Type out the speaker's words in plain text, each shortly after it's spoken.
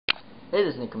Hey,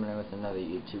 this is Nick coming in with another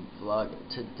YouTube vlog.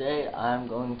 Today I'm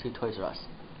going to Toys R Us.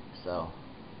 So,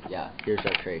 yeah, here's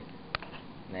our tree.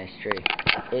 Nice tree.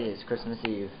 It is Christmas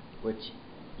Eve, which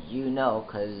you know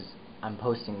because I'm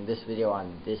posting this video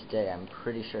on this day, I'm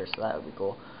pretty sure, so that would be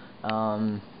cool.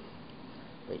 But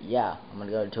yeah, I'm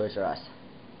gonna go to Toys R Us.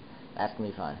 That's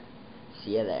gonna be fun.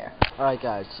 See you there. Alright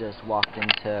guys, just walked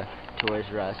into Toys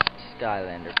R Us.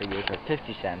 Skylander figures are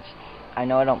 50 cents. I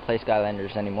know I don't play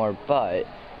Skylanders anymore, but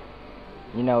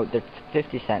you know, they're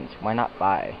 50 cents. Why not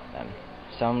buy them?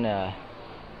 So I'm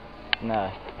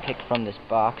gonna pick from this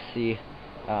box, see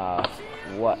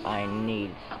what I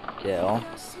need still.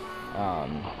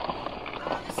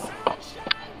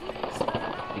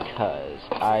 Because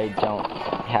I don't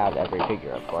have every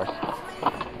figure, of course.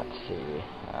 Let's see.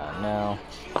 No,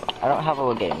 I don't have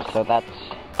all the games, so that's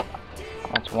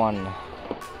one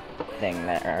thing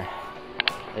there.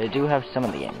 I do have some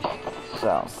of the games,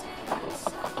 so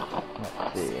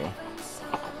let's see.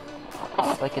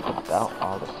 It's like it's about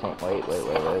all the same. Wait.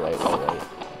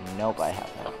 Nope, I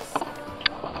have that.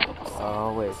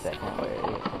 Oh, wait a second. Wait.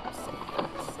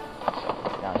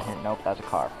 Down here. Nope, that's a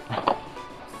car.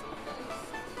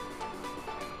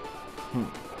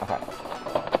 Okay.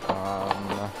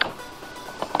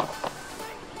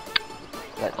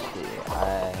 Let's see.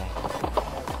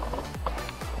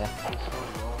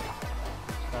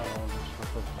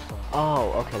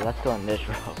 Oh, okay, let's go on this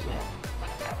road.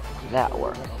 That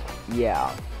works.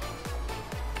 Yeah.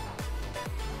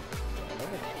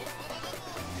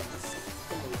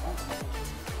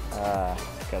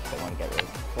 Guess I want to get rid of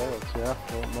it. Yeah,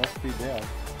 well, it must be dead.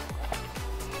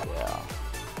 Yeah.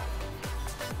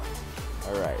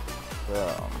 Alright, so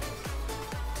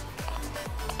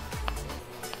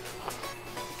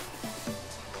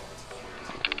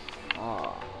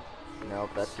oh, nope,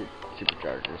 that's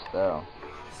superchargers, so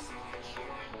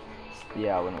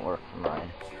yeah, it wouldn't work for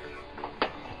mine.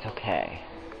 It's okay.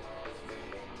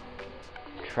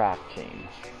 Trap team.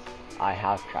 I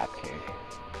have trap team.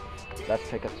 Let's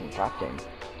pick up some trap team.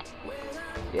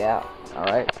 Yeah,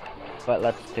 alright. But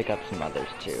let's pick up some others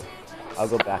too. I'll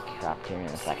go back to trap team in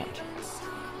a second.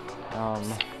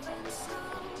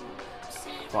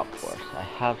 Swap Force. I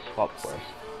have Swap Force.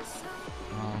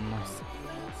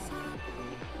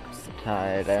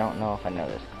 Tide. I don't know if I know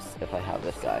this. If I have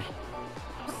this guy.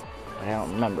 But I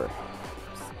don't remember.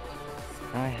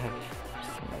 I have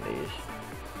some of these.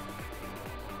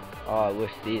 Oh, I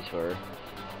wish these were,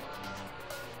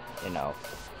 you know,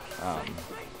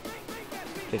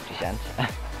 50 cents.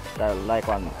 I like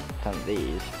on some of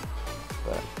these,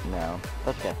 but no,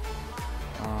 that's okay.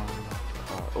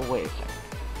 Oh, wait a second.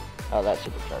 Oh, that's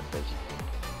supercharged.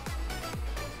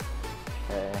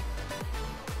 Okay.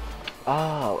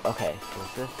 Oh, okay.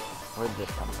 Was this? Where did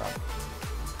this come from?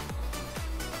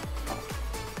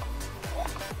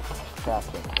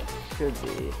 Crafting. Should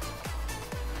be.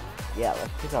 Yeah,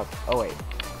 let's pick up. Oh wait,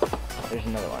 there's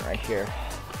another one right here.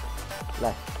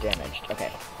 Less damaged.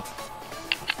 Okay.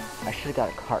 I should have got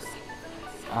a cart.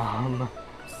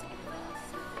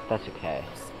 That's okay.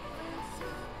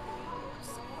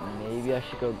 Maybe I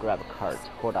should go grab a cart.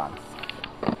 Hold on.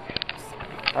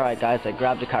 Alright guys, I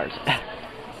grabbed a cart.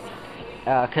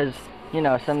 Cause, you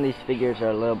know, some of these figures are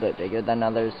a little bit bigger than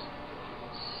others.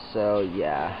 So,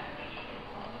 yeah.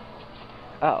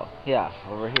 Oh, yeah,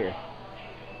 over here.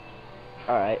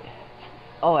 Alright.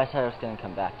 Oh, I thought I was gonna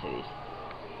come back to these.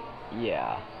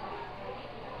 Yeah.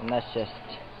 And let's just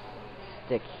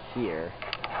stick here.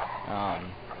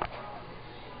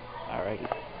 Alright.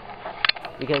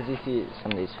 Because you see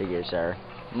some of these figures are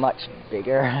much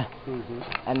bigger.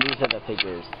 And these are the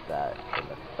figures that...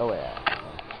 Oh yeah.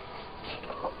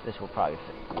 This will probably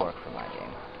work for my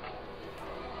game.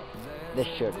 This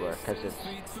should work because it's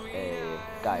a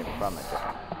guy from a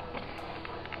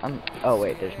different... oh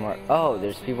wait, there's more. Oh,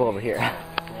 there's people over here.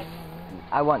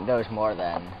 I want those more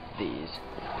than these.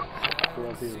 You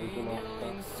want the original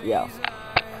stuff? Yeah.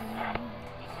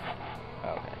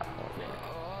 Okay.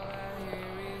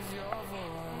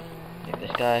 Take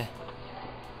this guy.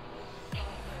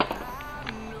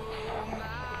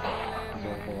 Is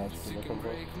there anything else you're looking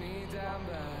for?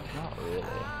 Not really.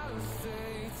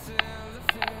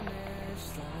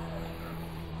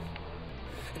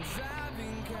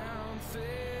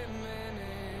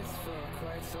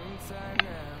 Some time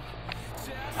now,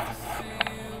 just to see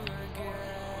you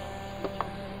again.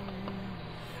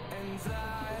 And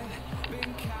I've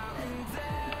been counting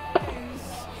days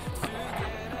to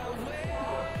get away,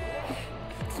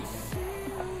 to see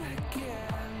you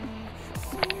again,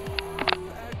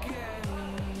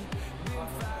 been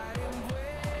finding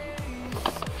ways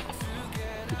to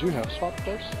get. Did you have Swap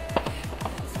Force?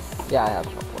 Yeah, I have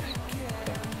Swap Force.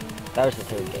 That was the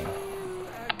third game.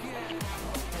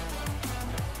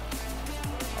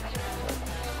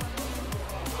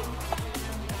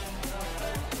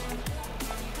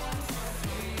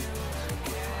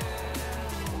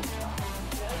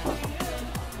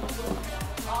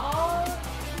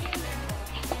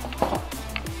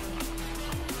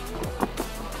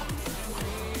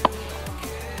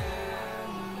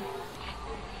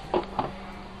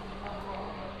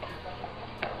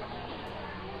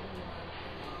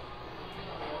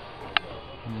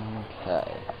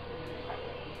 Okay.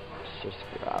 Let's just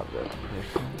grab this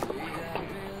person.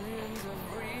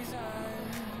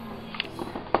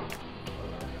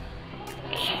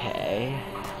 Okay.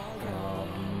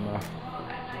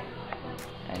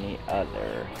 Any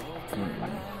other?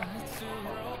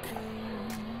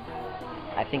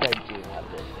 I think I do have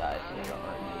this guy, so I don't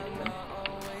really need him.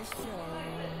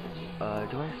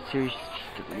 Do I have Series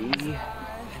 3?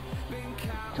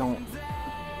 Don't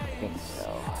think so.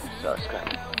 So scrap.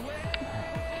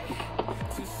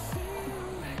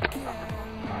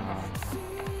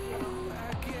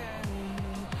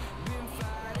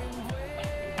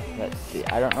 Let's see.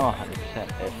 I don't know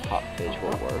 100% if Pop Fizz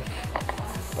will work,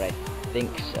 but I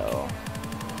think so.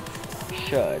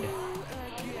 Should.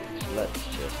 So let's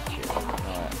just here.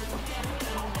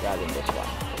 Grabbing this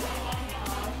one.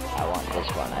 I want this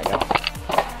one. I don't.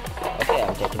 Okay,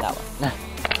 I'm taking that one.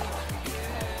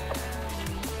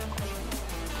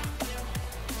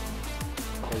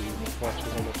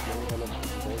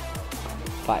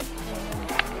 5.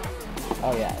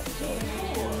 Oh yeah, so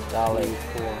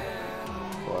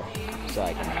 $4. So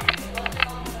I can.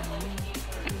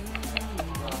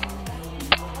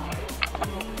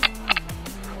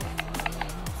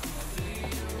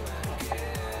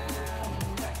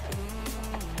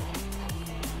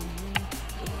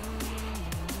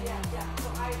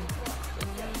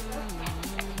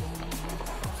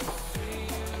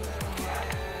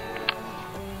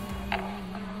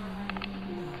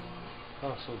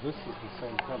 Oh, so this is the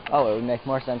same company. Oh, it would make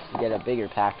more sense to get a bigger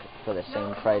pack for the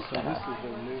same price So than this a... is the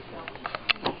new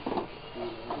one.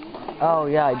 Oh,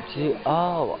 yeah, I do.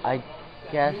 Oh, I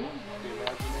guess.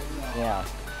 Yeah.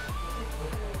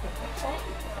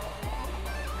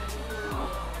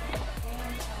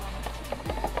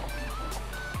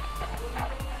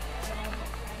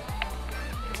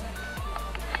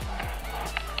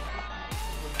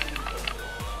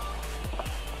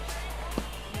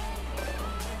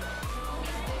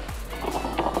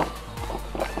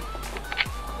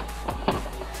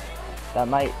 That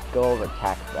might go over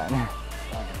tax then.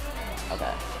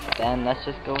 Okay, then let's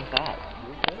just go with that.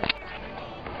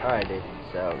 Alright, dude.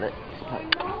 So let's put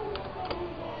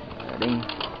ready.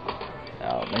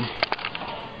 Alvin.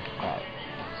 Alright,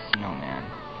 snowman.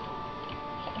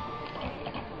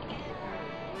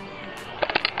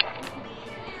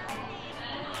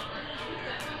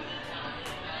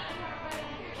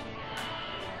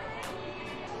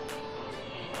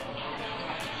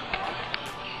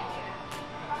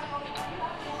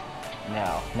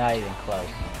 No, not even close.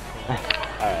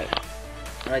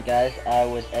 Alright guys, I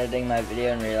was editing my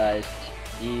video and realized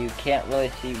you can't really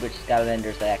see which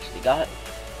scavengers I actually got.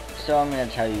 So I'm gonna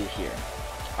tell you here.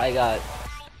 I got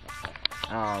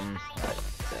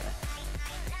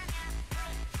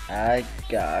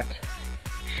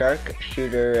Shark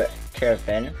Shooter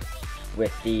Terrafin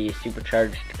with the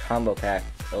supercharged combo pack.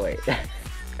 Oh wait.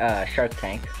 Shark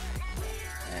Tank.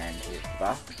 And here's the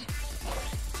box.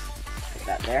 Put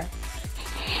that there.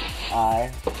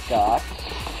 I got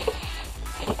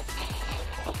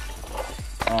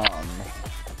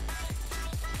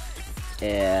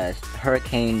is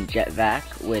Hurricane Jetvac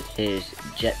with his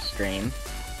Jetstream,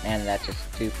 and that's just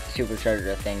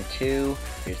supercharger thing too.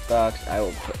 Here's the box. I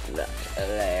will put that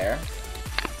there,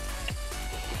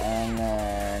 and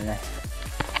then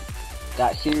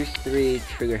got Series 3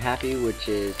 Trigger Happy, which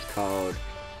is called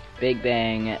Big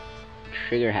Bang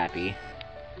Trigger Happy.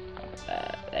 I'll put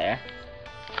that there.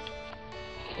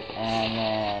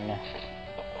 And then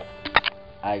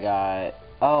I got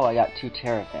 2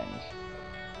 Terrafins.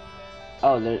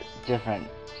 Oh, they're different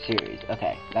series.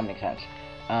 Okay, that makes sense.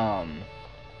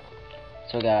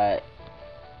 So I got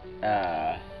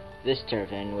this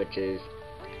Terrafin, which is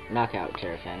Knockout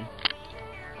Terrafin.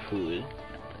 Cool. I'll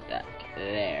put that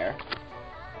there.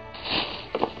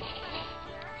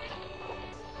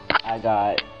 I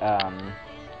got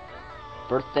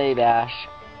Birthday Bash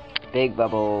Big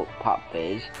Bubble Pop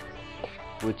Fizz,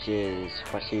 which is,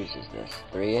 what series is this?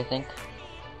 3, I think?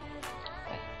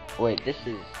 Wait,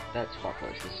 that's Swap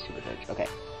Force, this is Supercharged. Okay,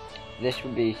 this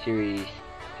would be Series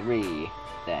 3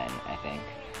 then, I think.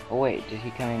 Oh wait, did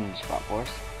he come in Swap Force?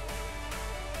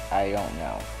 I don't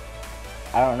know.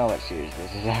 I don't know what series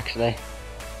this is actually.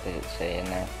 Did it say in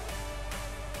there?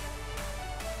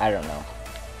 I don't know.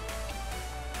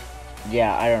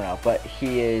 Yeah, I don't know, but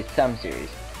he is some series.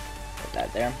 Put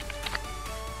that there.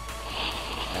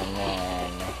 And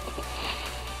then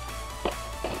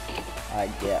I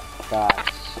got,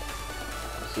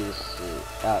 let's see, this is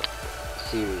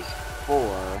series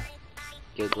 4,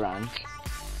 Gil Grunt,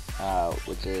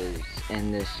 which is,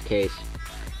 in this case,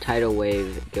 Tidal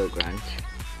Wave Gil Grunt.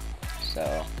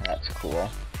 So, that's cool.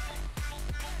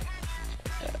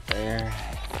 Put that there.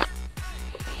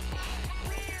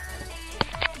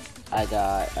 I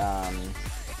got,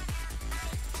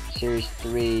 series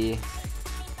 3,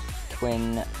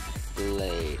 Twin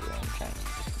Blade,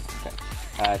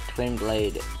 Twin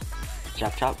Blade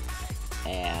Chop Chop,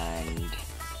 and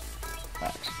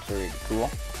that's pretty cool.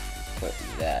 Put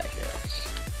that here. Let's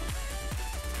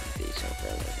move these over a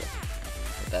little bit.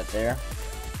 Put that there,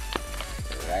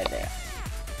 right there.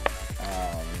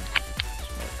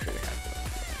 Make sure we have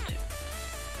those too.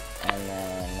 And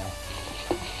then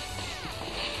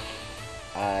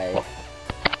I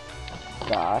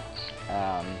got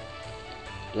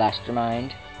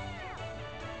Blastermind.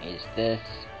 Is this?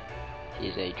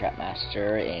 He's a trap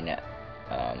master in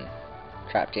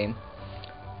trap team.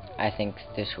 I think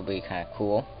this will be kind of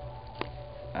cool.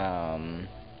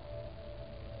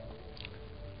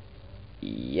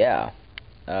 Yeah.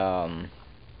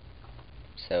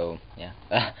 So yeah.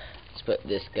 Let's put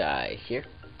this guy here.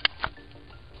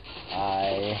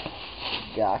 I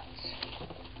got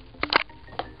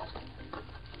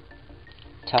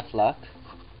Tough Luck.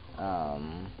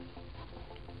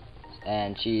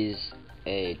 And she's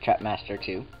a trap master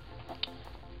too.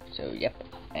 So yep,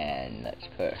 and let's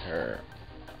put her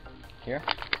here.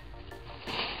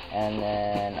 And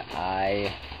then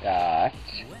I got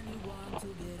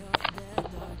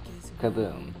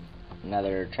Kaboom,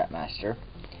 another trap master.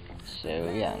 So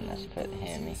yeah, and let's put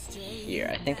him here.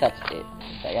 I think that's it.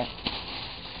 Second.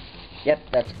 Yep,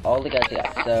 that's all the guys I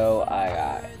got. So I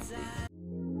got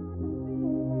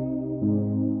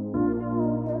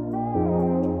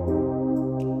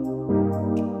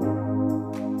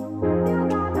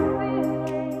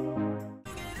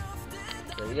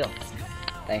There we go.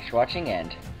 Thanks for watching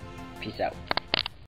and peace out.